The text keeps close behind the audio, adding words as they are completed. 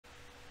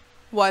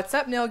What's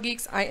up, nail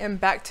geeks? I am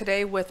back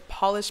today with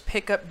Polish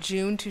Pickup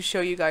June to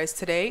show you guys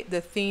today. The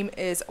theme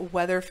is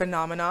weather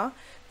phenomena.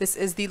 This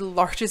is the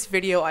largest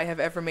video I have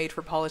ever made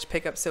for Polish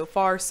Pickup so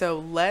far, so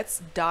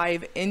let's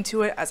dive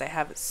into it as I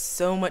have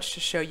so much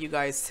to show you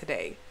guys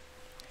today.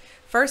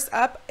 First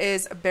up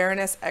is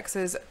Baroness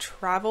X's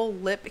travel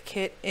lip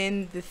kit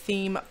in the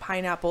theme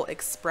Pineapple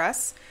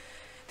Express.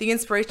 The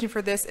inspiration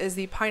for this is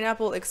the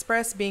Pineapple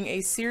Express being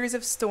a series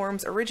of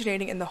storms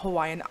originating in the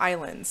Hawaiian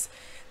Islands.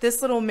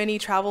 This little mini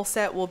travel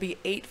set will be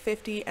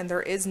 $8.50 and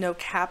there is no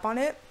cap on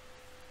it.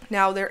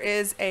 Now there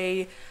is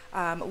a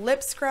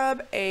lip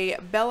scrub, a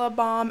Bella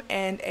balm,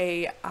 and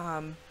a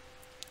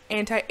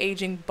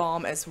anti-aging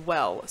balm as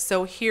well.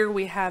 So here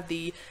we have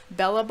the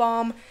Bella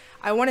balm.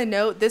 I want to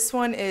note this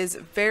one is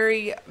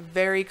very,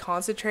 very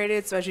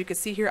concentrated. So as you can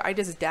see here, I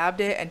just dabbed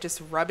it and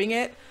just rubbing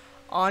it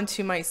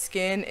onto my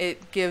skin,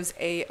 it gives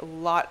a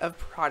lot of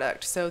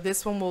product. So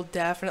this one will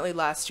definitely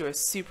last you a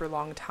super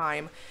long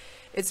time.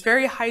 It's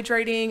very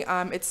hydrating.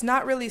 It's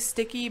not really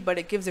sticky, but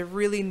it gives a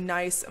really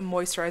nice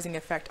moisturizing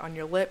effect on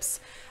your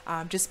lips.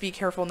 Just be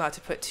careful not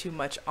to put too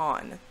much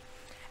on.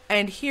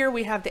 And here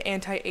we have the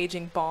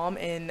anti-aging balm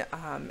in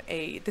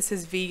this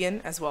is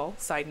vegan as well,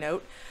 side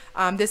note.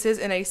 This is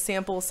in a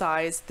sample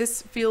size.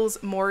 This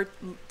feels more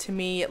to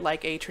me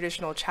like a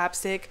traditional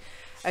chapstick.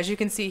 As you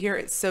can see here,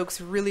 it soaks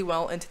really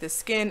well into the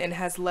skin and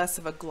has less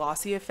of a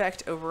glossy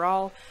effect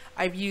overall.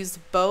 I've used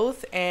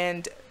both,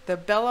 and the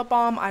Bella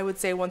balm, I would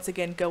say once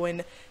again, go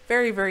in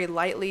very, very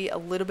lightly. A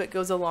little bit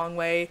goes a long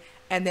way.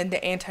 And then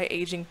the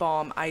anti-aging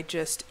balm, I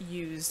just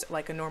used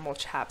like a normal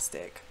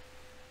chapstick.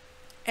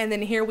 And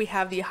then here we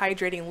have the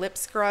hydrating lip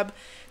scrub.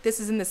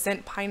 This is in the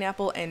scent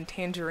pineapple and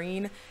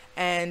tangerine.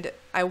 And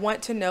I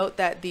want to note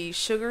that the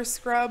sugar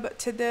scrub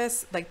to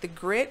this, like the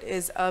grit,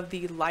 is of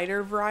the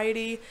lighter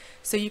variety.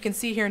 So you can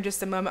see here in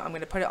just a moment, I'm going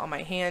to put it on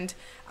my hand.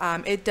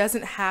 It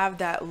doesn't have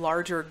that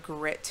larger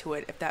grit to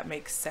it, if that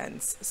makes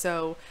sense.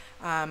 So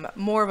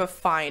more of a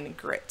fine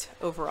grit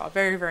overall.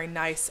 Very, very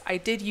nice. I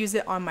did use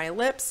it on my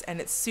lips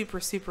and it's super,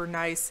 super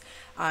nice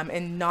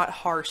and not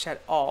harsh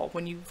at all.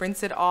 When you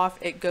rinse it off,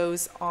 it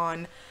goes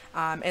on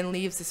and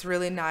leaves this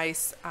really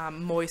nice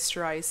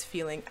moisturized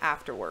feeling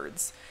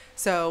afterwards.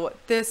 So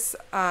this,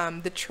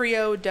 the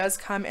trio does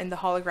come in the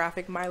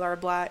holographic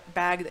Mylar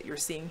bag that you're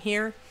seeing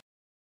here.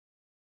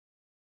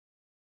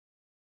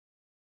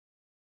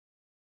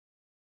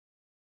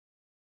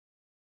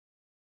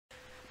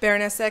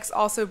 Baroness X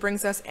also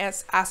brings us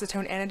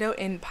Acetone Antidote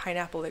in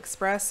Pineapple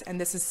Express, and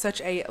this is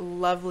such a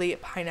lovely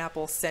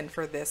pineapple scent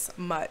for this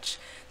much.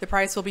 The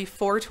price will be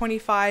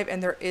 $4.25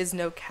 and there is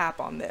no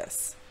cap on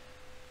this.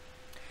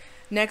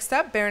 Next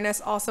up, Baroness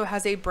also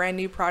has a brand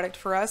new product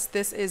for us.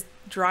 This is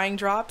drying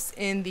drops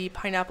in the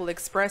Pineapple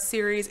Express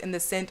series in the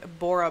scent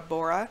Bora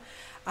Bora.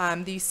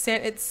 The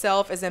scent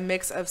itself is a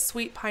mix of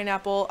sweet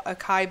pineapple,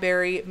 acai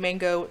berry,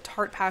 mango,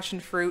 tart passion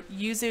fruit,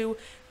 yuzu,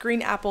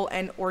 green apple,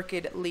 and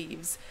orchid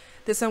leaves.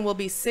 This one will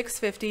be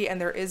 $6.50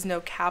 and there is no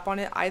cap on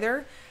it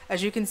either.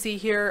 As you can see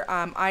here,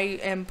 I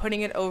am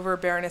putting it over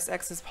Baroness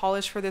X's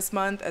polish for this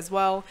month as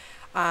well.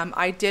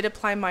 I did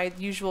apply my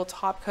usual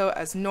top coat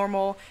as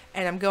normal,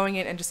 and I'm going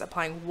in and just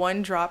applying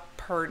 1 drop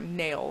per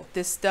nail.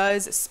 This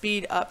does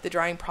speed up the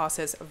drying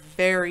process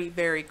very,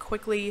 very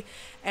quickly,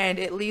 and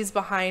it leaves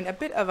behind a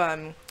bit of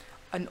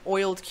an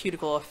oiled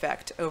cuticle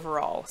effect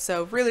overall.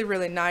 So really,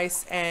 really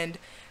nice and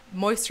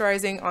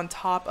moisturizing on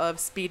top of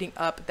speeding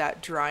up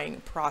that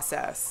drying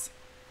process.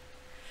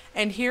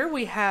 And here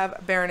we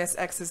have Baroness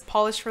X's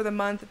polish for the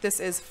month. This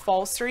is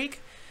Fallstreak,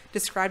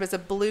 described as a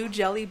blue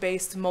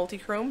jelly-based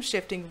multichrome,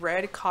 shifting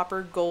red,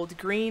 copper, gold,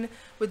 green,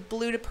 with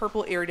blue to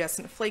purple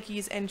iridescent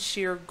flakies and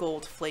sheer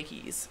gold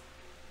flakies.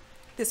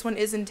 This one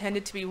is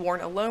intended to be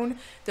worn alone,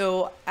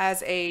 though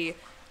as a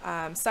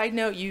side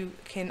note, you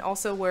can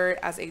also wear it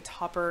as a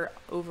topper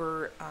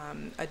over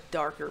a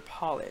darker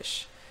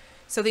polish.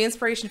 So the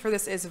inspiration for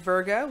this is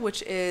Virga,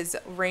 which is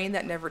rain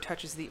that never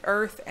touches the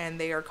earth, and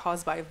they are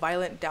caused by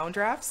violent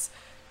downdrafts.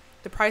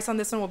 The price on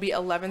this one will be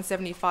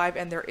 $11.75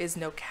 and there is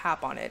no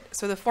cap on it.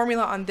 So the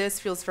formula on this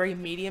feels very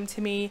medium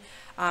to me.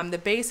 The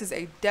base is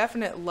a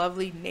definite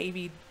lovely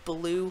navy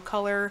blue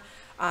color.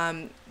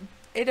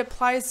 It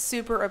applies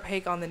super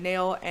opaque on the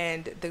nail,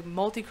 and the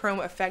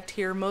multi-chrome effect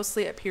here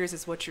mostly appears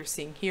as what you're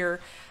seeing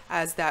here,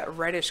 as that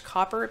reddish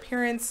copper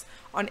appearance.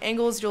 On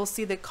angles, you'll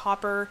see the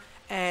copper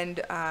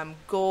and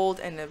gold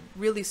and a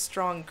really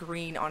strong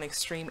green on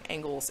extreme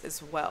angles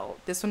as well.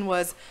 This one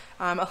was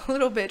a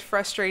little bit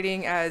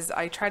frustrating as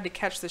I tried to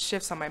catch the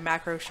shifts on my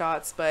macro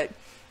shots, but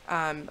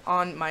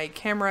on my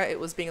camera it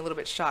was being a little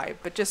bit shy.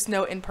 But just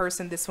know in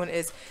person this one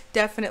is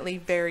definitely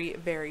very,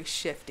 very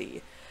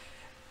shifty.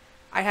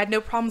 I had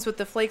no problems with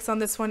the flakes on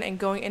this one, and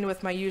going in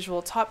with my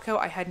usual top coat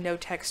I had no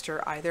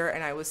texture either,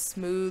 and I was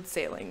smooth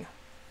sailing.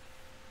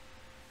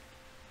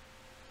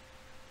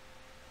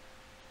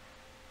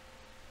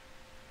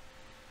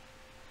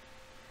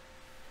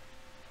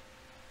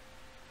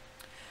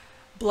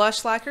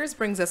 Blush Lacquers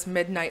brings us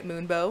Midnight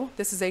Moonbow.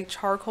 This is a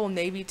charcoal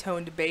navy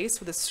toned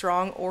base with a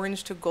strong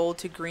orange to gold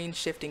to green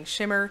shifting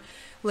shimmer,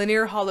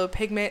 linear hollow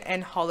pigment,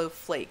 and hollow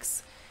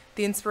flakes.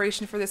 The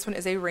inspiration for this one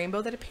is a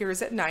rainbow that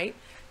appears at night.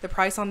 The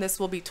price on this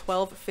will be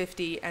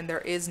 $12.50 and there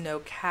is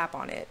no cap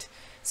on it.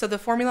 So the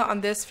formula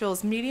on this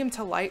feels medium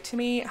to light to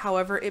me,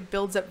 however it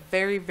builds up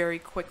very, very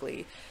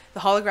quickly.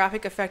 The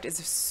holographic effect is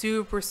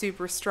super,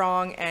 super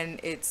strong and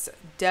it's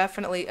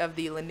definitely of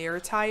the linear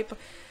type.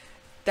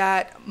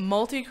 That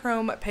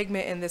multi-chrome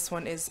pigment in this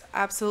one is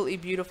absolutely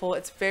beautiful.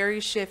 It's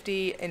very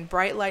shifty. In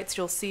bright lights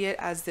you'll see it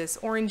as this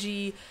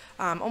orangey,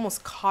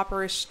 almost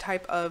copperish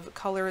type of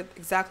color,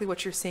 exactly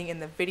what you're seeing in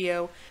the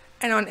video.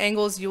 And on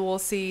angles you will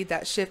see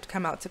that shift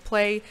come out to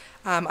play.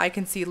 I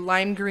can see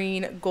lime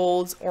green,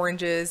 golds,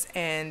 oranges,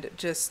 and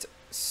just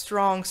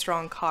strong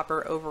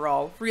copper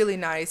overall. Really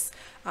nice.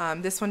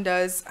 This one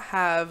does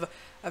have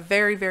a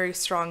very, very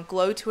strong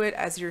glow to it,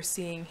 as you're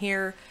seeing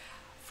here.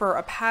 For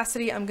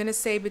opacity, I'm going to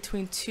say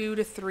between 2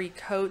 to 3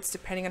 coats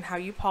depending on how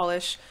you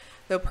polish,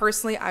 though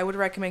personally I would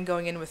recommend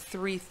going in with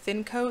 3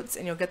 thin coats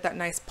and you'll get that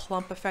nice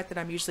plump effect that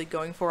I'm usually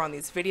going for on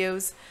these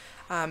videos.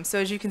 So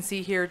as you can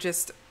see here,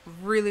 just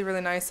really, really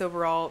nice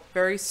overall,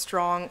 very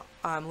strong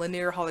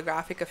linear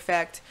holographic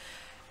effect.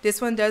 This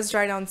one does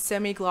dry down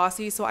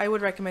semi-glossy, so I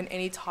would recommend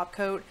any top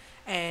coat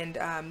and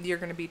you're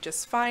going to be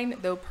just fine,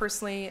 though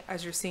personally,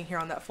 as you're seeing here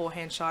on that full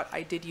hand shot,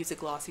 I did use a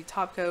glossy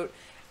top coat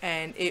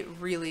and it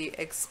really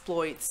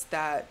exploits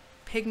that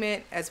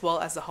pigment as well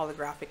as the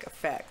holographic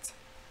effect.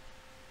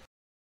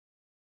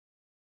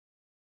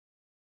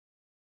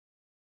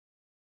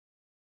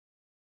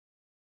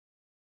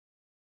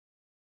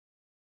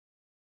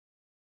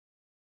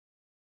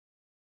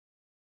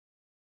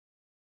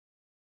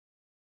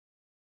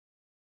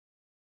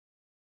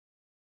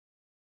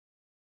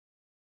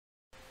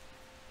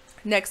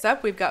 Next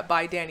up, we've got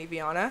By Dany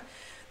Vianna.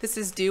 This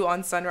is Dew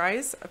on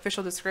Sunrise.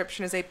 Official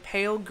description is a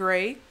pale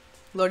gray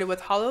loaded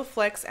with hollow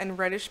flecks and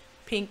reddish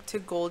pink to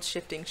gold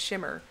shifting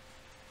shimmer.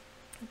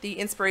 The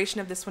inspiration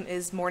of this one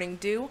is Morning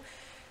Dew.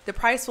 The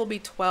price will be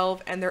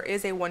 $12 and there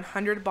is a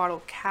 100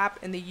 bottle cap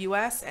in the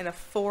US and a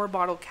 4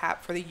 bottle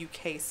cap for the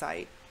UK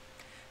site.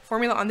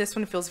 Formula on this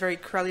one feels very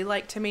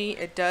curly-like to me.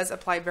 It does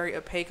apply very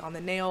opaque on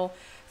the nail.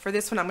 For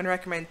this one, I'm going to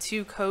recommend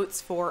 2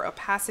 coats for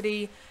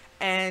opacity,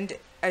 and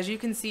as you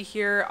can see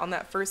here on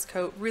that first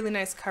coat, really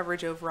nice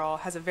coverage overall,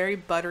 has a very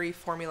buttery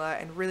formula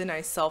and really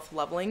nice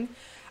self-leveling.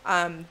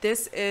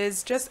 This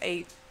is just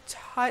a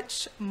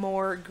touch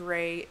more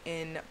gray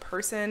in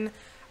person.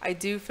 I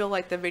do feel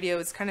like the video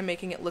is kind of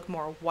making it look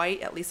more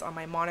white, at least on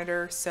my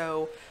monitor,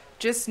 so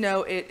just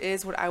know it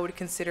is what I would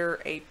consider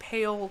a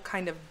pale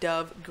kind of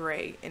dove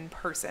gray in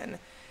person.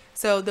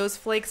 So those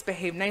flakes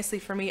behave nicely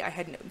for me. I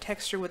had no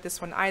texture with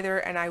this one either,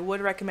 and I would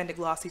recommend a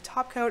glossy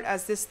top coat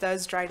as this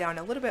does dry down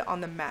a little bit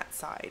on the matte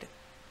side.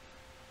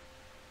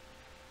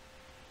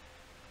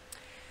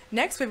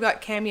 Next, we've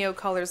got Cameo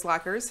Colors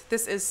Lacquers.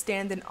 This is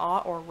Stand in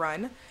Awe or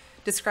Run.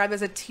 Described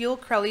as a teal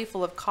crelly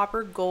full of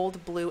copper,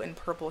 gold, blue, and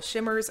purple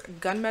shimmers,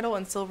 gunmetal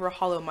and silver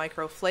hollow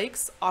micro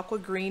flakes, aqua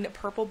green,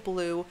 purple,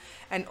 blue,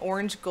 and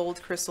orange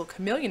gold crystal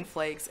chameleon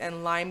flakes,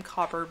 and lime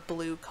copper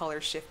blue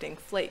color shifting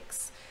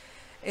flakes.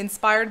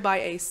 Inspired by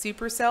a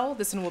supercell,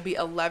 this one will be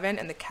 11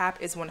 and the cap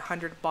is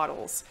 100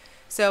 bottles.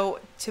 So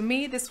to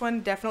me, this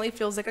one definitely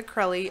feels like a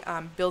crelly,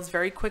 builds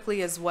very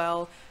quickly as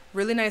well.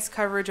 Really nice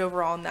coverage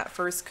overall in that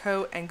first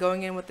coat, and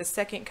going in with the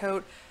second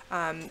coat,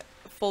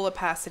 full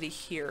opacity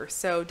here.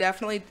 So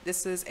definitely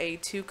this is a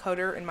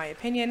 2-coater in my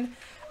opinion.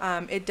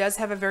 It does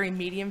have a very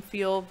medium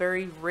feel,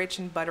 very rich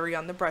and buttery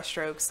on the brush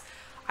strokes.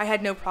 I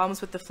had no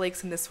problems with the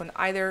flakes in this one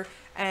either,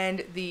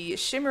 and the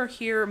shimmer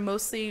here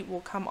mostly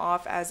will come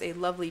off as a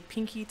lovely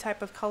pinky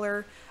type of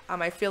color.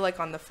 I feel like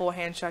on the full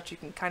hand shot you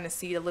can kind of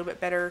see it a little bit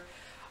better.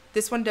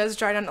 This one does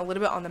dry down a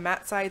little bit on the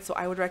matte side, so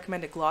I would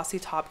recommend a glossy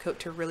top coat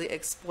to really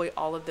exploit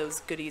all of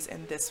those goodies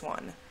in this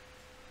one.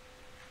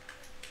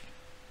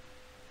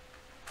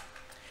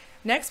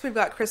 Next, we've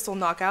got Crystal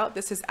Knockout.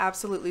 This is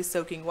absolutely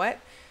soaking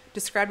wet.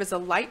 Described as a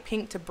light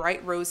pink to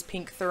bright rose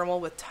pink thermal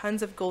with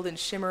tons of golden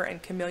shimmer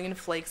and chameleon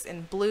flakes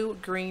in blue,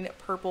 green,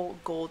 purple,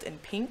 gold,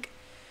 and pink.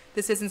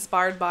 This is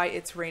inspired by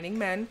It's Raining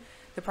Men.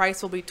 The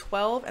price will be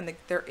 $12 and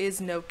there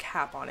is no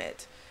cap on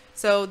it.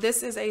 So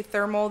this is a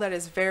thermal that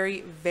is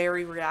very,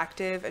 very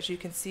reactive. As you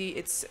can see,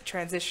 it's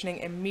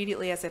transitioning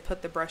immediately as I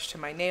put the brush to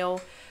my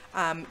nail.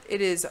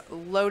 It is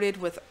loaded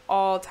with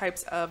all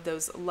types of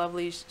those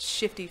lovely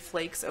shifty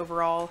flakes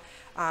overall.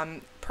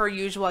 Per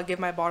usual, I give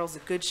my bottles a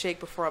good shake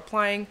before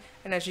applying,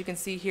 and as you can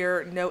see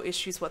here, no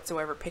issues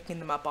whatsoever picking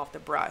them up off the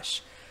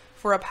brush.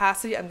 For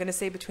opacity, I'm going to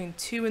say between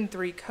 2 and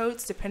 3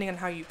 coats depending on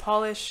how you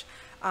polish.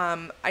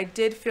 I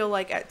did feel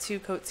like at 2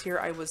 coats here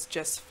I was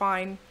just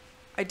fine.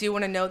 I do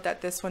want to note that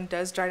this one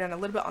does dry down a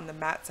little bit on the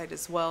matte side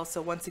as well, so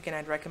once again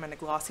I'd recommend a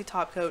glossy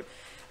top coat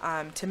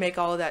to make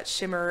all of that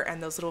shimmer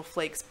and those little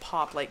flakes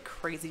pop like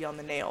crazy on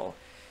the nail.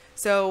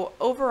 So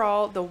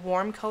overall, the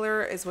warm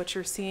color is what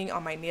you're seeing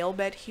on my nail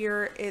bed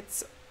here.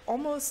 It's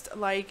almost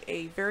like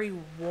a very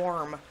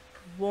warm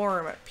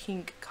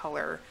pink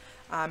color.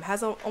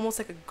 Has almost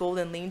like a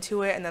golden lean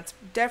to it, and that's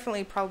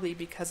definitely probably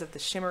because of the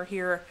shimmer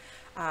here.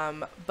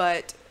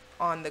 But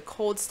on the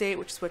cold state,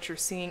 which is what you're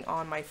seeing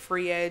on my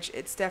free edge,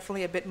 it's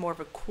definitely a bit more of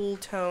a cool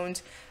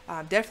toned,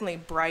 definitely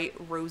bright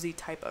rosy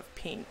type of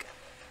pink.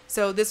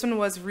 So this one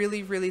was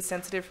really, really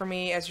sensitive for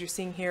me. As you're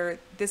seeing here,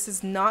 this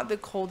is not the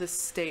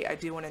coldest state, I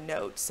do want to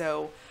note.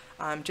 So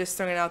just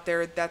throwing it out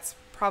there, that's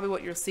probably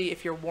what you'll see.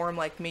 If you're warm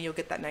like me, you'll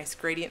get that nice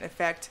gradient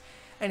effect.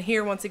 And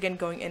here, once again,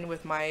 going in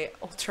with my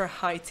ultra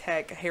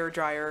high-tech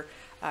hairdryer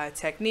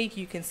technique,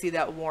 you can see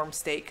that warm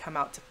state come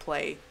out to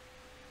play.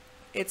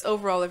 It's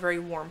overall a very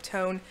warm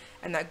tone,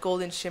 and that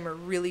golden shimmer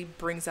really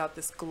brings out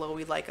this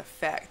glowy-like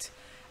effect.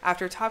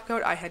 After top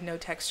coat, I had no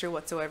texture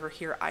whatsoever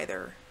here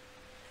either.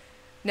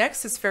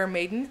 Next is Fair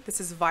Maiden. This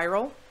is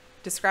Viral,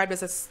 described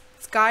as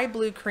a sky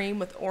blue cream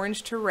with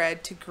orange to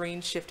red to green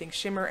shifting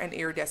shimmer and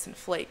iridescent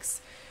flakes.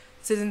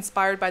 This is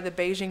inspired by the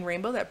Beijing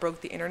rainbow that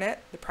broke the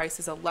internet. The price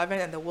is $11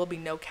 and there will be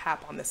no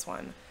cap on this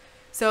one.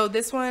 So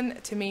this one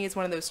to me is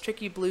one of those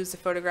tricky blues to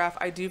photograph.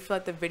 I do feel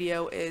like the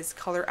video is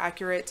color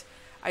accurate.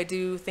 I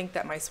do think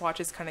that my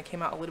swatches kind of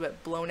came out a little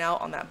bit blown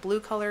out on that blue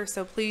color,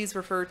 so please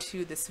refer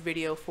to this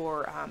video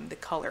for the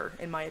color,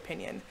 in my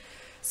opinion.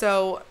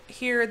 So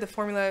here, the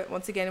formula,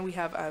 once again, we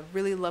have a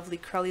really lovely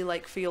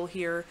curly-like feel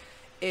here.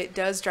 It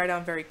does dry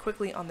down very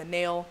quickly on the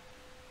nail.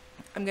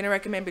 I'm going to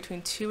recommend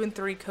between 2 and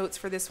 3 coats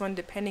for this one,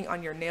 depending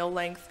on your nail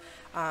length.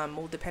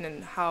 Will depend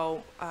on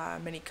how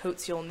many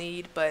coats you'll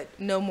need, but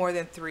no more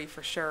than 3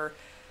 for sure.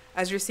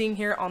 As you're seeing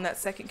here on that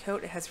second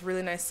coat, it has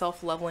really nice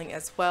self-leveling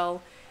as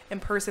well. In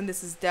person,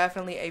 this is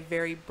definitely a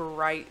very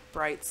bright,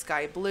 bright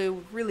sky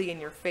blue, really in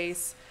your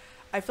face.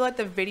 I feel like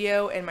the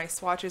video and my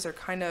swatches are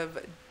kind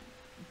of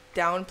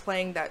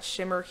downplaying that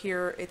shimmer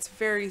here. It's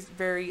very,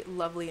 very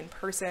lovely in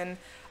person,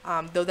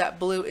 though that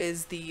blue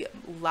is the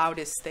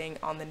loudest thing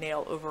on the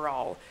nail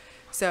overall.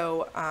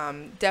 So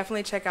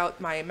definitely check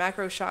out my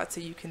macro shot so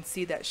you can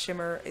see that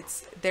shimmer.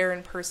 It's there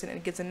in person and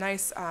it gives a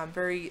nice,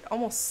 very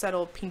almost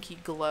subtle pinky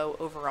glow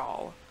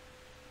overall.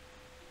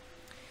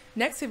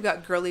 Next, we've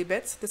got Girly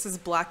Bits. This is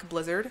Black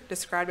Blizzard,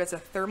 described as a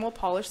thermal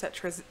polish that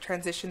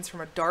transitions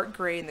from a dark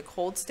gray in the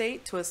cold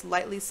state to a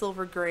slightly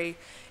silver gray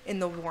in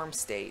the warm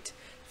state.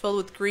 Filled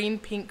with green,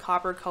 pink,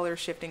 copper color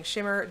shifting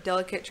shimmer,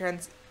 delicate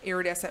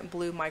iridescent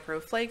blue micro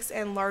flakes,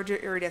 and larger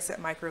iridescent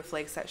micro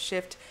flakes that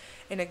shift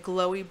in a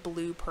glowy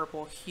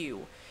blue-purple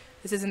hue.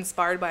 This is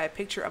inspired by a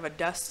picture of a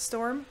dust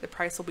storm. The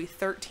price will be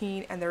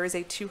 $13, and there is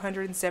a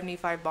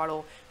 275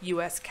 bottle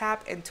US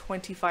cap and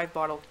 25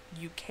 bottle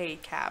UK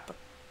cap.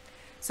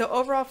 So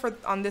overall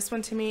on this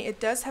one, to me, it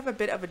does have a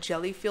bit of a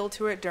jelly feel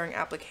to it during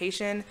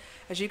application.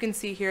 As you can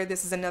see here,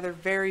 this is another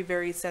very,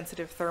 very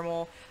sensitive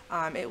thermal.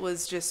 It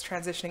was just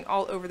transitioning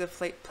all over the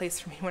place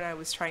for me when I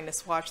was trying to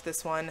swatch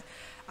this one.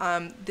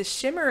 The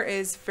shimmer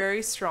is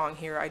very strong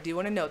here, I do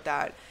want to note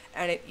that,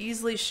 and it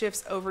easily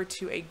shifts over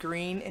to a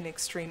green in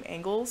extreme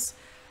angles.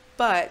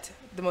 But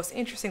the most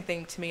interesting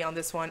thing to me on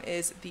this one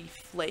is the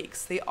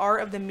flakes. They are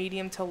of the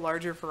medium to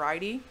larger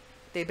variety.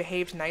 They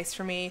behaved nice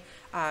for me,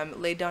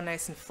 laid down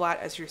nice and flat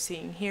as you're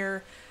seeing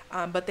here,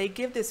 but they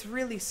give this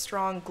really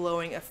strong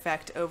glowing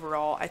effect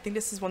overall. I think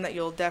this is one that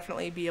you'll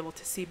definitely be able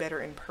to see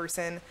better in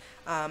person.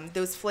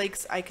 Those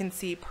flakes, I can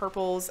see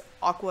purples,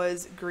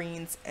 aquas,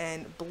 greens,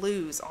 and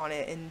blues on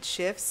it in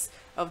shifts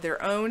of their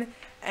own,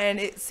 and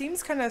it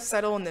seems kind of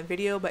subtle in the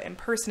video, but in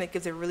person it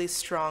gives a really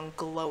strong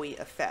glowy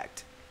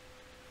effect.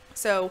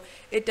 So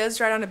it does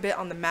dry down a bit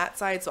on the matte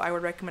side, so I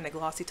would recommend a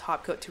glossy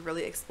top coat to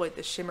really exploit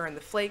the shimmer and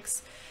the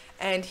flakes.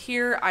 And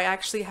here I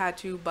actually had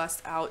to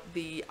bust out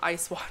the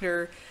ice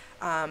water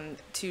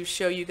to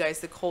show you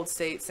guys the cold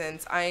state,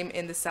 since I'm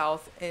in the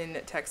south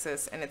in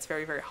Texas and it's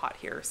very, very hot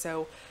here.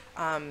 So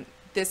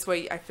this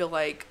way I feel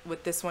like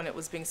with this one it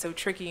was being so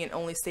tricky and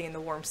only staying in the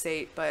warm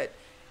state, but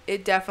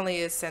it definitely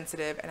is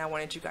sensitive and I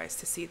wanted you guys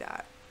to see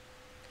that.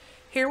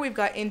 Here we've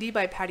got Indie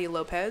by Patty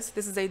Lopez.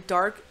 This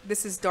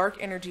is Dark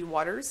Energy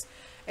Waters,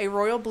 a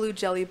royal blue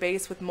jelly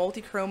base with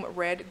multi-chrome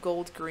red,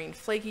 gold, green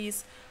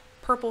flakies,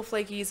 purple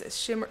flakies,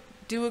 shimmer,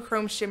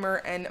 duochrome shimmer,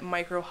 and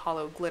micro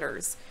hollow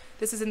glitters.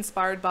 This is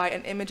inspired by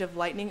an image of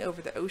lightning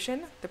over the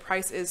ocean. The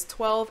price is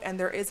 $12 and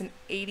there is an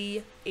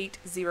 80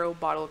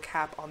 bottle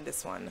cap on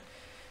this one.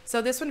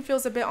 So this one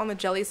feels a bit on the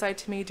jelly side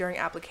to me during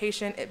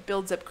application. It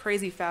builds up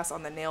crazy fast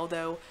on the nail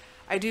though.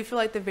 I do feel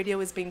like the video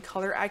is being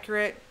color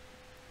accurate.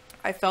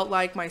 I felt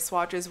like my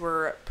swatches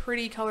were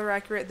pretty color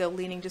accurate, though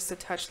leaning just a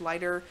touch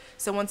lighter.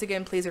 So once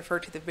again, please refer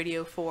to the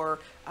video for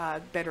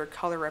better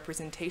color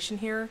representation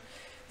here.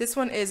 This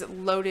one is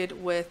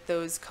loaded with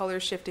those color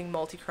shifting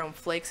multi-chrome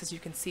flakes. As you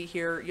can see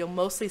here, you'll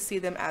mostly see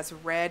them as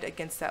red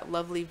against that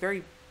lovely,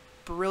 very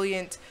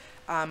brilliant,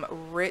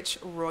 rich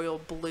royal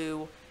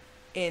blue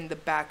in the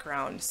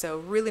background. So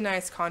really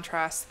nice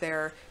contrast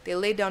there. They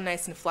laid down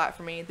nice and flat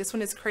for me. This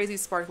one is crazy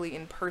sparkly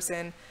in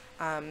person.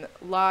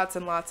 Lots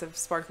and lots of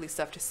sparkly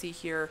stuff to see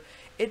here.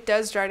 It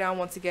does dry down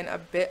once again a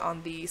bit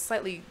on the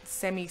slightly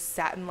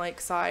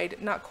semi-satin-like side,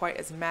 not quite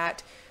as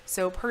matte.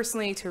 So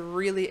personally, to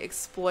really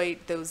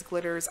exploit those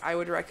glitters, I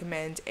would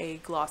recommend a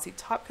glossy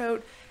top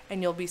coat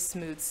and you'll be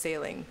smooth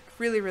sailing.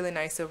 Really, really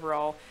nice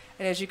overall.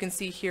 And as you can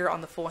see here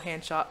on the full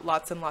hand shot,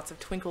 lots and lots of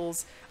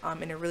twinkles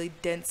in a really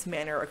dense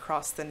manner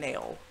across the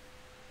nail.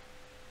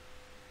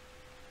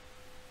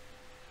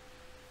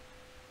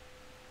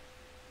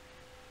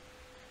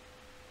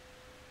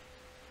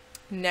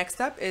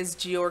 Next up is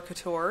Jior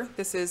Couture.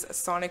 This is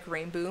Sonic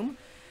Rainboom,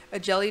 a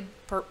jellied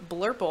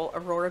blurple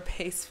aurora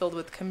base filled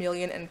with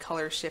chameleon and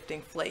color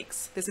shifting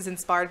flakes. This is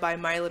inspired by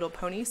My Little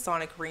Pony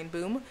Sonic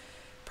Rainboom.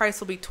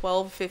 Price will be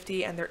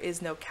 $12.50 and there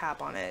is no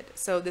cap on it.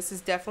 So this is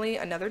definitely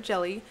another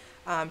jelly.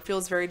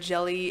 Feels very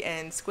jelly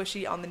and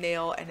squishy on the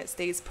nail, and it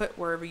stays put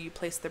wherever you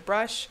place the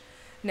brush.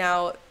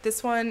 Now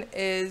this one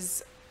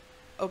is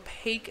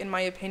opaque in my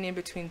opinion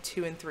between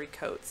 2 and 3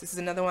 coats. This is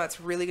another one that's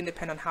really going to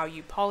depend on how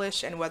you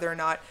polish and whether or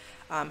not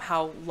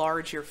how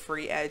large your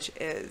free edge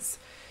is.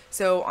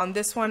 So on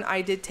this one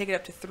I did take it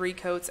up to 3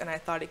 coats, and I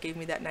thought it gave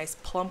me that nice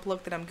plump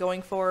look that I'm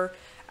going for.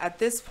 At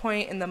this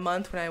point in the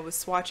month when I was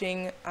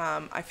swatching,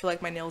 I feel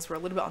like my nails were a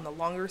little bit on the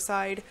longer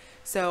side,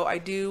 so I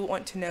do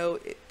want to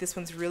note this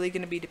one's really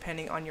going to be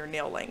depending on your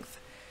nail length.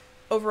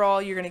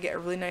 Overall, you're going to get a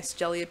really nice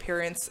jelly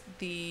appearance.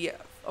 The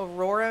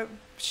Aurora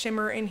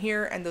shimmer in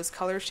here and those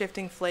color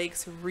shifting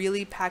flakes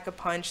really pack a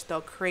punch.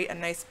 They'll create a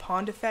nice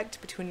pond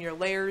effect between your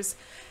layers,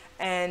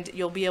 and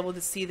you'll be able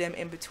to see them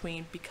in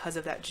between because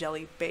of that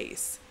jelly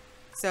base.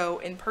 So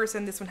in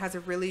person, this one has a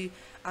really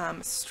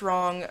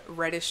strong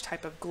reddish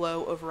type of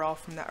glow overall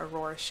from that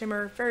Aurora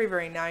shimmer. Very,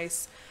 very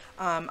nice.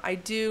 I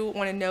do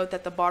want to note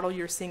that the bottle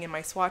you're seeing in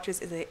my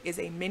swatches is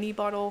a mini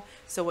bottle.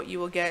 So what you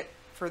will get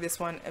for this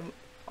one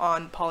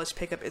on Polish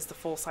Pickup is the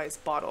full-size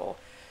bottle.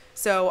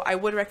 So I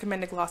would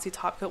recommend a glossy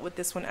top coat with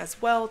this one as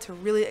well to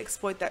really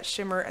exploit that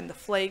shimmer and the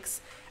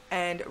flakes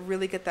and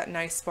really get that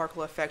nice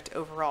sparkle effect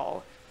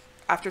overall.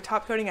 After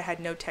top coating, I had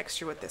no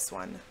texture with this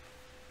one.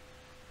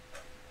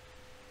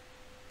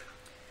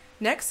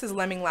 Next is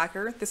Lemming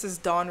Lacquer. This is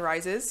Dawn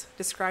Rises,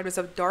 described as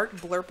a dark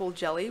blurple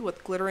jelly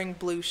with glittering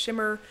blue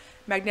shimmer,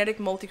 magnetic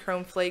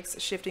multichrome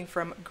flakes shifting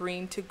from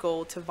green to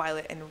gold to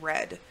violet and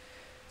red.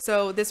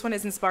 So this one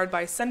is inspired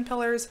by Sun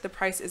Pillars. The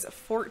price is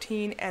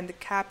 $14 and the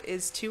cap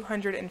is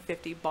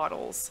 250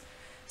 bottles.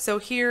 So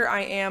here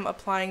I am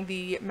applying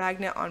the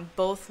magnet on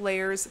both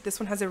layers. This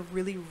one has a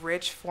really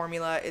rich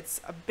formula. It's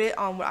a bit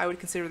on what I would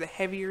consider the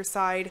heavier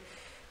side.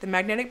 The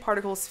magnetic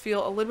particles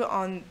feel a little bit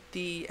on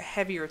the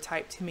heavier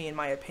type to me in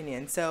my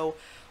opinion. So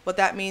what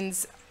that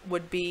means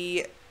would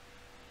be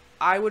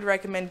I would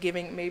recommend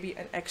giving maybe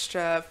an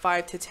extra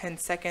 5 to 10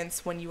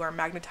 seconds when you are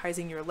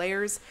magnetizing your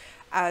layers,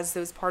 as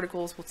those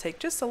particles will take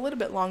just a little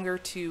bit longer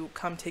to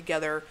come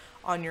together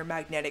on your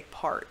magnetic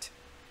part.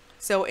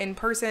 So in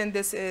person,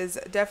 this is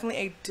definitely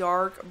a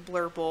dark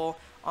blurple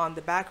on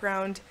the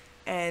background,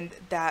 and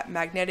that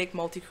magnetic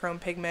multichrome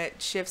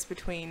pigment shifts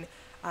between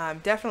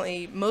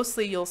definitely,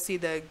 mostly you'll see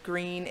the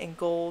green and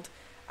gold,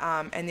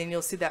 and then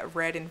you'll see that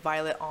red and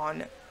violet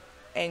on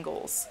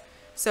angles.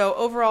 So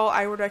overall,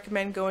 I would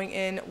recommend going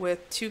in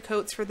with 2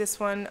 coats for this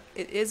one.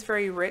 It is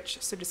very rich,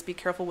 so just be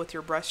careful with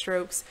your brush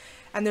strokes.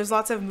 And there's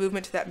lots of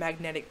movement to that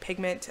magnetic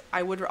pigment.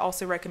 I would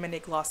also recommend a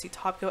glossy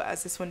top coat,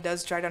 as this one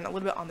does dry down a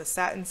little bit on the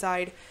satin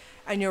side,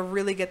 and you'll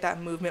really get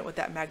that movement with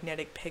that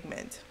magnetic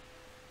pigment.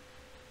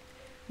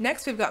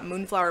 Next, we've got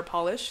Moonflower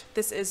Polish.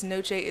 This is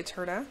Noche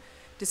Eterna,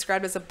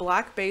 described as a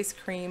black base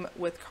cream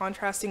with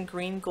contrasting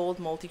green gold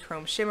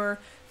multichrome shimmer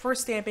for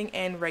stamping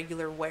and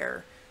regular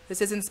wear.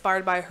 This is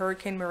inspired by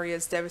Hurricane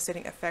Maria's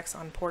devastating effects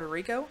on Puerto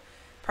Rico.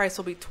 Price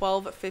will be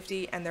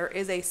 $12.50 and there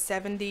is a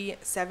 70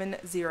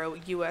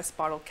 US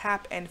bottle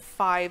cap and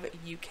 5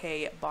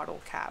 UK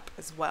bottle cap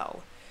as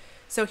well.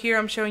 So here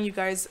I'm showing you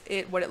guys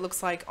what it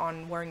looks like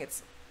on wearing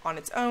it on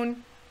its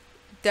own.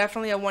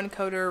 Definitely a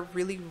 1-coater,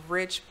 really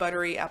rich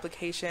buttery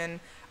application.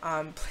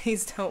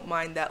 Please don't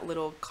mind that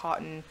little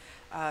cotton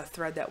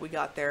thread that we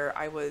got there.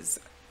 I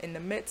was in the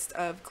midst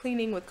of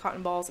cleaning with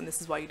cotton balls, and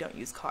this is why you don't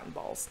use cotton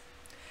balls.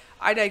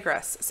 I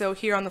digress. So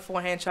here on the full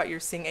hand shot, you're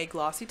seeing a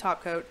glossy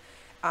top coat.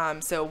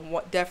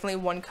 Definitely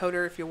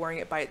 1-coater if you're wearing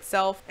it by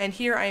itself. And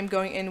here I am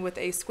going in with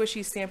a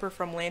squishy stamper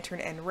from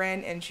Lantern and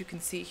Wren, and as you can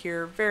see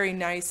here, very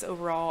nice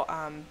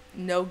overall,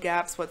 no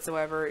gaps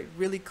whatsoever,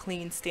 really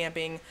clean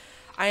stamping.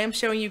 I am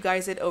showing you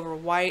guys it over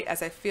white,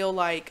 as I feel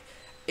like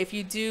if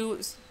you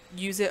do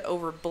use it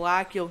over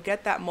black, you'll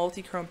get that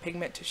multichrome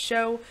pigment to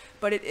show,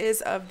 but it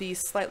is of the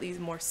slightly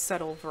more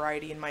subtle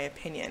variety in my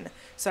opinion.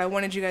 So I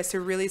wanted you guys to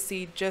really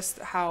see just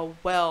how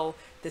well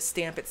the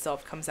stamp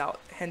itself comes out,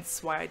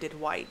 hence why I did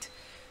white.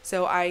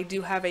 So I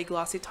do have a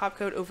glossy top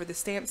coat over the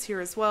stamps here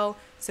as well,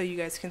 so you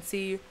guys can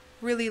see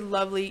really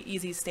lovely,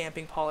 easy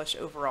stamping polish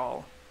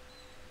overall.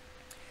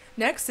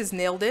 Next is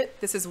Nailed It.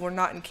 This is We're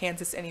Not in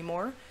Kansas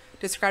Anymore,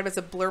 described as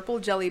a blurple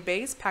jelly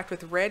base packed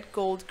with red,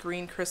 gold,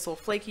 green crystal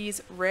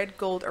flakies, red,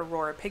 gold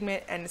aurora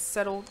pigment, and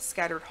settled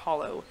scattered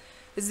hollow.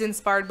 This is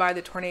inspired by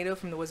the tornado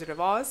from The Wizard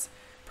of Oz.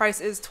 Price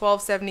is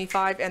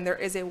 $12.75 and there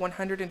is a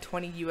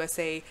 120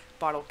 USA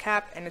bottle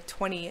cap and a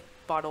 20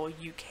 bottle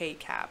UK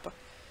cap.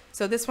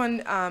 So this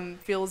one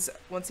feels,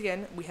 once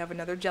again, we have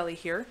another jelly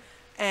here,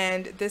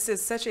 and this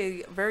is such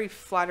a very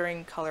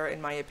flattering color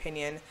in my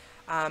opinion.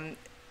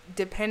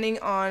 Depending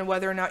on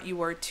whether or not you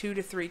wear 2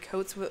 to 3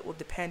 coats of it will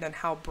depend on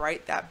how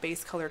bright that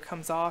base color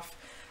comes off.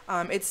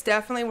 It's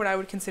definitely what I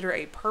would consider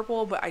a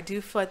purple, but I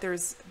do feel like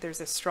there's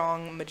a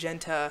strong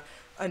magenta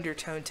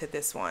undertone to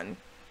this one.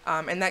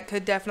 And that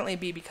could definitely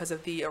be because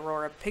of the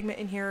Aurora pigment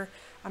in here.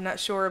 I'm not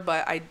sure,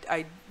 but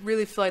I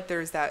really feel like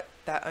there's that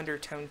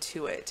undertone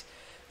to it.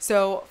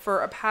 So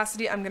for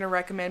opacity, I'm going to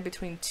recommend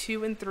between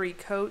 2 and 3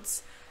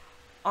 coats.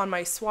 On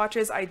my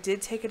swatches, I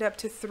did take it up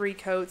to 3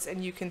 coats,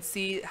 and you can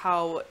see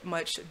how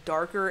much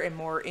darker and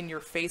more in your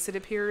face it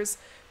appears.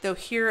 Though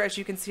here, as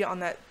you can see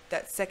on that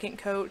second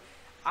coat,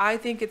 I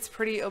think it's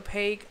pretty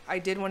opaque. I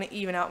did want to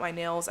even out my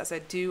nails, as I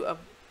do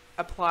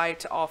apply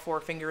to all 4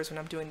 fingers when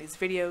I'm doing these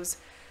videos.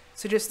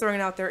 So just throwing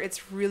it out there,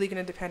 it's really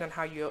going to depend on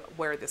how you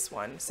wear this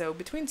one. So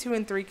between 2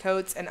 and 3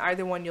 coats, and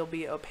either one you'll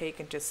be opaque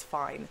and just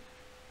fine.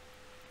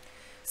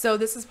 So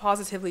this is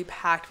positively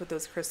packed with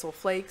those crystal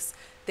flakes.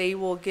 They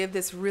will give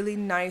this really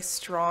nice,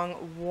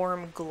 strong,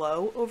 warm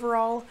glow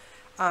overall.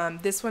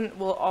 This one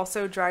will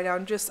also dry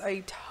down just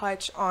a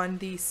touch on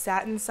the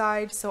satin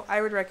side, so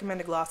I would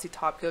recommend a glossy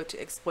top coat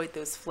to exploit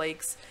those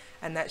flakes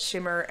and that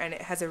shimmer, and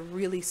it has a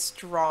really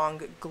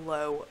strong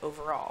glow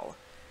overall.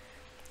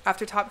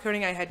 After top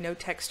coating, I had no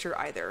texture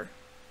either.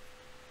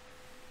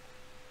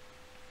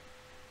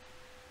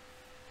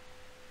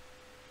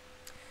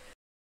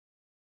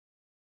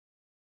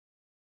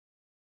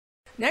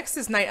 Next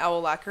is Night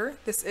Owl Lacquer.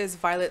 This is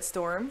Violet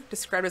Storm,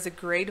 described as a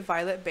grayed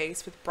violet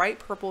base with bright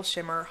purple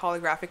shimmer,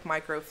 holographic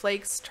micro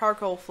flakes,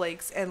 charcoal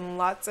flakes, and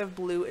lots of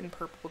blue and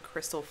purple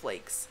crystal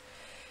flakes.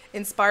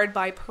 Inspired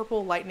by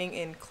purple lightning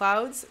in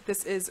clouds,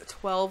 this is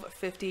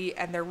 $12.50,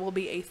 and there will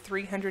be a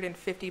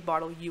 350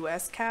 bottle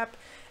US cap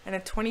and a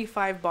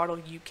 25 bottle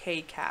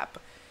UK cap.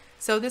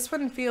 So this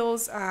one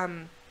feels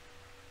a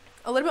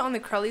little bit on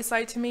the crelly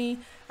side to me.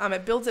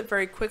 It builds up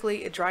very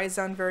quickly, it dries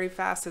down very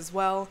fast as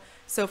well.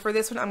 So for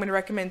this one, I'm going to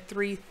recommend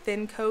 3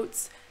 thin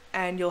coats,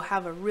 and you'll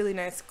have a really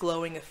nice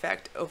glowing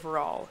effect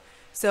overall.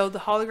 So the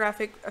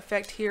holographic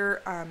effect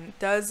here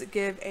does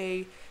give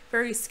a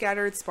very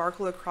scattered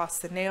sparkle across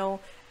the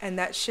nail, and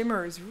that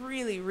shimmer is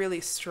really,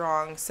 really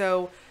strong.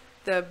 So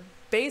the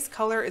base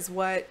color is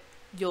what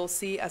you'll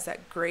see as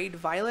that grayed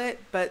violet,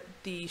 but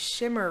the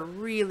shimmer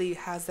really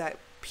has that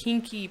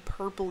pinky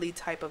purpley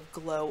type of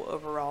glow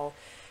overall.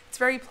 It's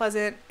very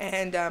pleasant,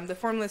 and the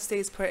formula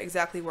stays put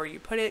exactly where you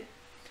put it.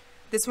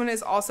 This one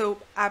is also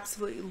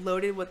absolutely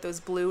loaded with those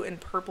blue and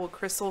purple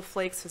crystal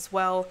flakes as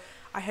well.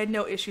 I had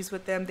no issues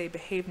with them. They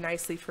behaved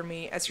nicely for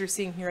me. As you're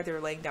seeing here,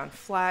 they're laying down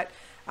flat.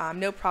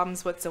 No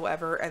problems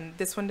whatsoever, and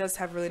this one does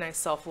have really nice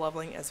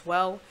self-leveling as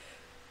well.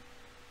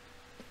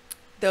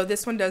 Though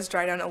this one does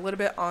dry down a little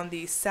bit on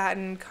the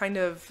satin, kind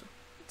of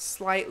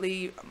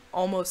slightly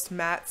almost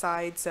matte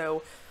side,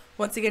 so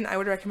once again, I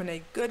would recommend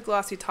a good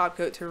glossy top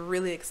coat to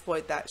really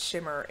exploit that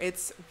shimmer.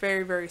 It's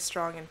very, very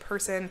strong in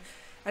person,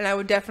 and I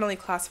would definitely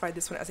classify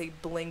this one as a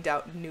blinged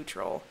out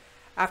neutral.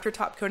 After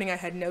top coating, I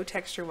had no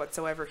texture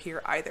whatsoever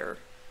here either.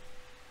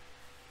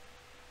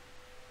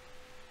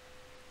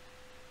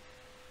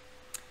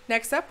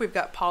 Next up, we've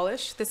got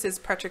Pahlish. This is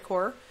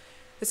Petrichor.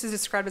 This is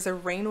described as a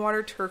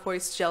rainwater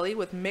turquoise jelly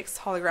with mixed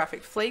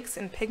holographic flakes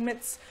and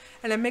pigments,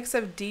 and a mix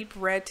of deep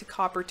red to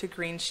copper to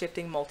green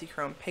shifting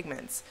multichrome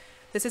pigments.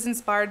 This is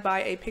inspired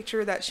by a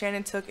picture that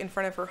Shannon took in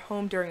front of her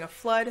home during a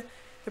flood.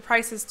 The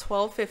price is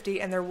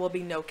 $12.50, and there will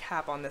be no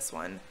cap on this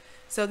one.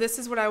 So this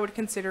is what I would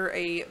consider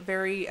a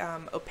very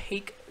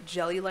opaque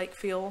jelly-like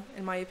feel,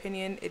 in my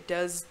opinion. It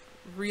does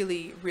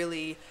really,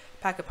 really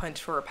pack a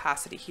punch for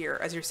opacity here.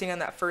 As you're seeing on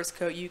that first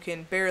coat, you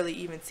can barely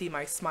even see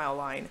my smile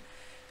line.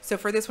 So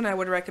for this one, I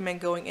would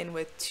recommend going in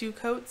with 2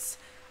 coats,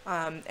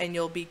 and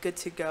you'll be good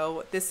to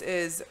go. This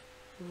is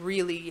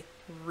really,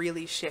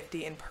 really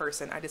shifty in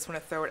person. I just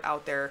want to throw it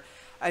out there.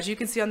 As you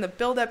can see on the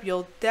buildup,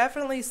 you'll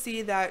definitely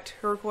see that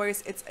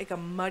turquoise. It's like a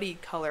muddy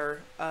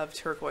color of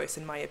turquoise,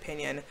 in my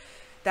opinion.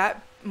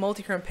 That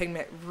multichrome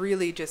pigment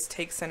really just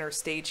takes center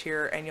stage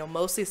here, and you'll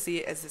mostly see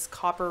it as this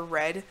copper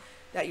red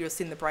that you'll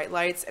see in the bright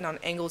lights, and on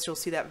angles you'll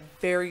see that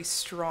very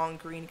strong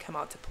green come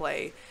out to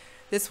play.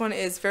 This one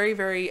is very,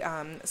 very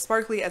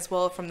sparkly as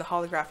well from the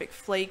holographic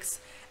flakes,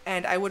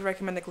 and I would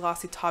recommend a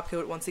glossy top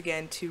coat once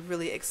again to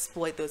really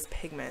exploit those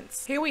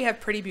pigments. Here we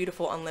have Pretty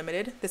Beautiful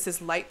Unlimited. This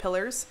is Light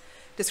Pillars,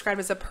 described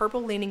as a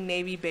purple leaning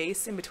navy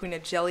base in between a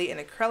jelly and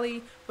a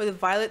crelly with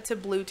violet to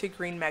blue to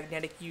green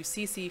magnetic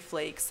UCC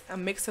flakes, a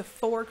mix of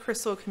 4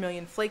 crystal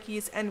chameleon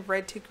flakies, and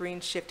red to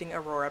green shifting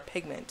aurora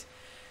pigment.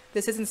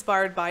 This is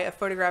inspired by a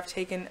photograph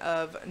taken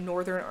of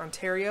Northern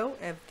Ontario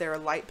of their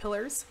light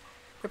pillars.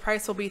 The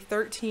price will be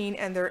 $13,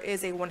 and there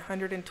is a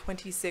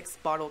 126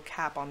 bottle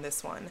cap on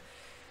this one.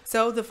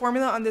 So the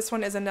formula on this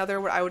one is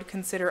another what I would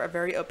consider a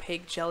very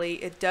opaque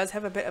jelly. It does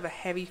have a bit of a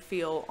heavy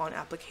feel on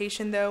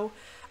application though.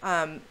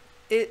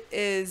 It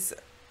is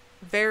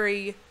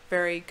very,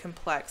 very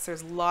complex.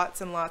 There's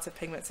lots and lots of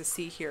pigments to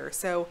see here.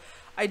 So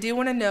I do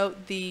want to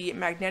note the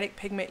magnetic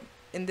pigment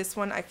in this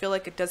one. I feel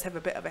like it does have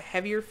a bit of a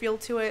heavier feel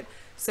to it.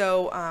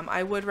 So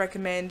I would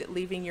recommend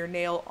leaving your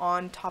nail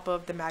on top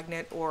of the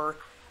magnet or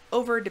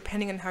over,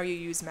 depending on how you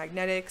use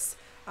magnetics,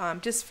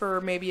 just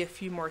for maybe a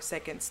few more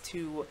seconds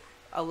to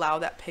allow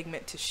that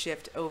pigment to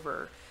shift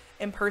over.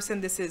 In person,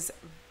 this is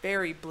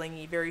very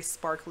blingy, very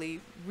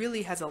sparkly,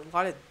 really has a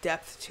lot of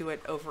depth to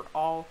it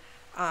overall.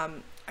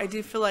 I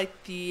do feel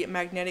like the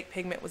magnetic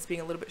pigment was being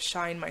a little bit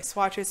shy in my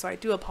swatches, so I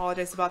do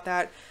apologize about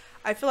that.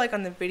 I feel like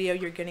on the video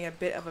you're getting a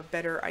bit of a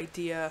better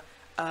idea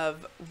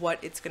of what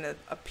it's going to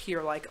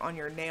appear like on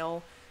your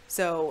nail.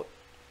 So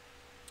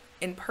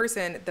in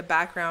person, the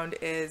background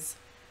is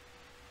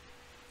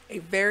a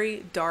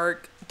very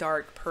dark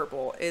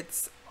purple.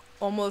 It's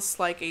almost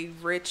like a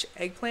rich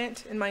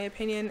eggplant in my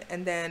opinion,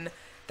 and then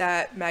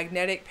that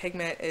magnetic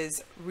pigment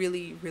is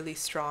really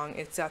strong.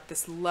 It's got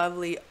this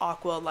lovely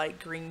aqua light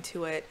green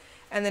to it,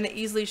 and then it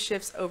easily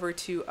shifts over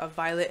to a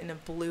violet and a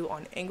blue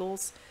on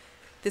angles.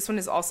 This one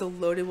is also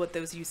loaded with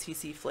those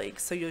UCC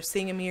flakes, so you're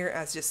seeing them here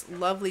as just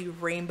lovely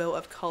rainbow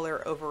of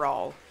color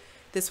overall.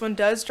 This one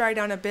does dry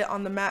down a bit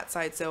on the matte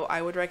side, so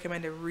I would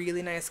recommend a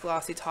really nice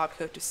glossy top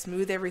coat to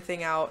smooth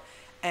everything out,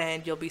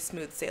 and you'll be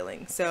smooth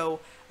sailing.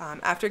 So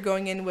after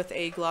going in with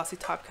a glossy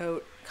top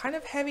coat, kind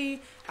of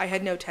heavy, I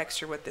had no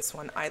texture with this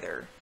one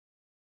either.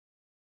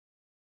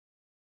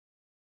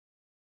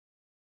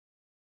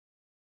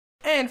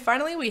 And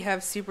finally, we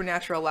have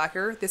Supernatural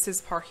Lacquer. This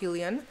is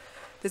Parhelion.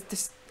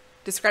 This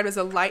described as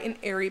a light and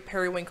airy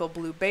periwinkle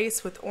blue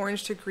base with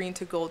orange to green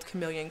to gold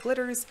chameleon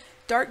glitters,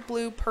 dark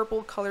blue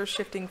purple color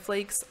shifting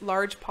flakes,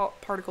 large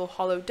particle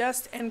hollow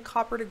dust, and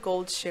copper to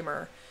gold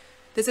shimmer.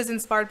 This is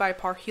inspired by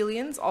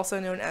Parhelions, also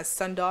known as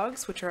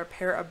sundogs, which are a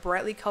pair of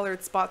brightly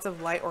colored spots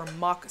of light or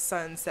mock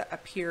suns that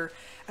appear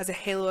as a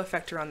halo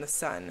effect around the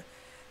sun.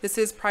 This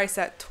is priced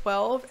at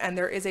 $12, and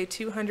there is a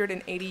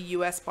 280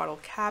 US bottle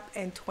cap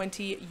and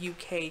 20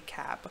 UK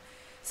cap.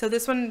 So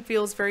this one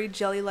feels very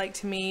jelly-like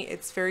to me.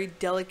 It's very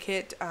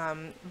delicate,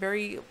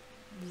 very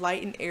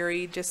light and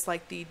airy, just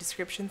like the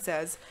description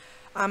says.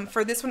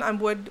 For this one, I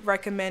would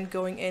recommend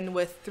going in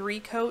with 3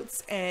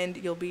 coats and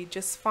you'll be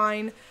just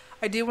fine.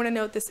 I do want to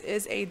note this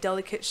is a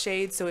delicate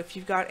shade, so if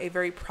you've got a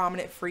very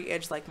prominent free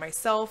edge like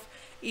myself,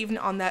 even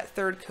on that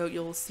 3rd coat,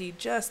 you'll see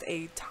just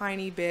a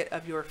tiny bit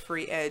of your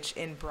free edge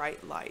in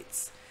bright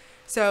lights.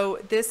 So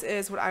this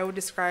is what I would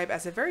describe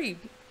as a very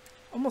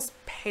almost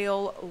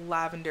pale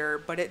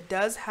lavender, but it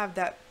does have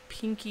that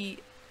pinky,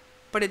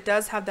 but it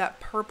does have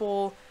that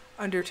purple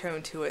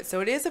undertone to it.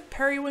 So it is a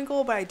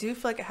periwinkle, but I do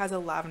feel like it has a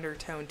lavender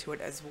tone to it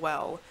as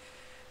well.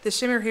 The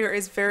shimmer here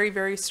is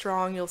very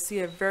strong. You'll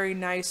see a very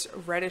nice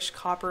reddish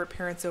copper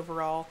appearance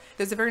overall.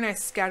 There's a very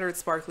nice scattered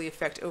sparkly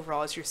effect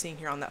overall, as you're seeing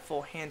here on that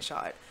full hand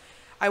shot.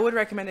 I would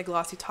recommend a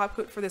glossy top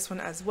coat for this one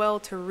as well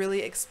to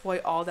really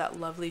exploit all that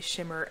lovely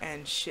shimmer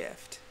and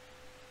shift.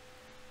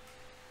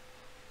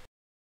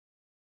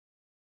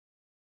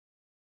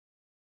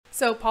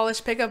 So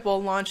Polish Pickup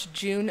will launch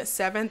June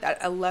 7th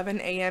at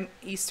 11 a.m.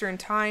 Eastern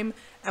Time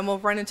and will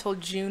run until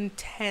June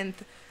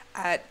 10th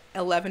at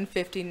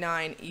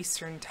 11:59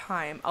 Eastern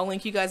Time. I'll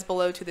link you guys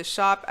below to the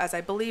shop, as I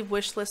believe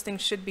wish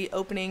listings should be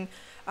opening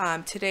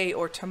today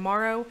or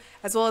tomorrow,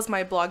 as well as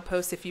my blog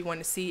post if you want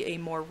to see a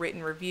more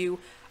written review.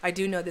 I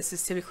do know this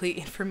is typically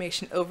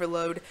information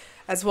overload,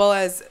 as well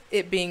as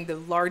it being the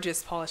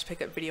largest Polish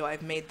Pickup video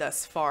I've made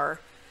thus far.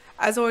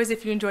 As always,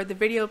 if you enjoyed the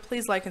video,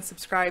 please like and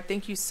subscribe.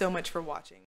 Thank you so much for watching.